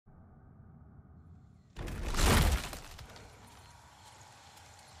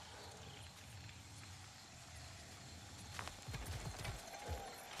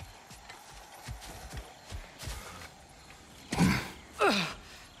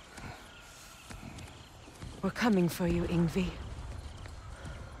We're coming for you, Ingvi.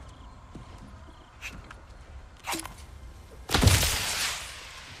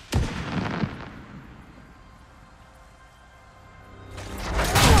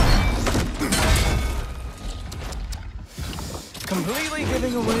 Completely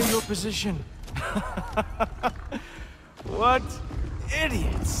giving away your position. What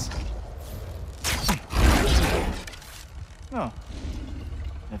idiots. Oh.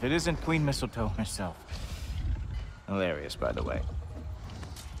 If it isn't Queen Mistletoe herself. Hilarious, by the way.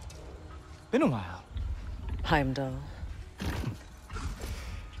 Been a while. Heimdall.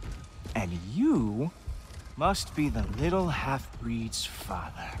 And you must be the little half-breed's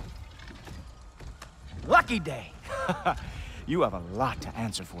father. Lucky day! You have a lot to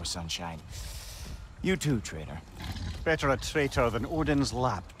answer for, Sunshine. You too, traitor. Better a traitor than Odin's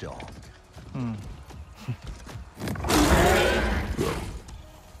lapdog. The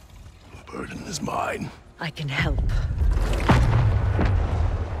burden is mine. I can help.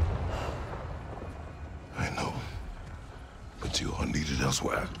 I know. But you are needed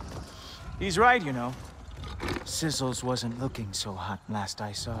elsewhere. He's right, you know. Sizzles wasn't looking so hot last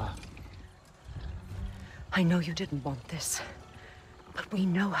I saw. I know you didn't want this, but we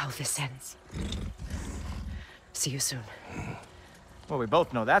know how this ends. See you soon. Well, we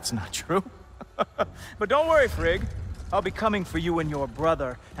both know that's not true. But don't worry, Frigg. I'll be coming for you and your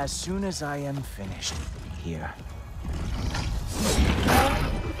brother as soon as I am finished here.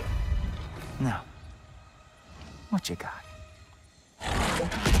 Now, what you got?